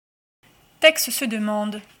Tex se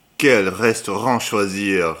demande. Quel restaurant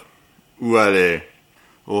choisir? Où aller?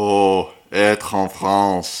 Oh, être en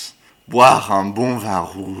France, boire un bon vin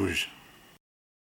rouge.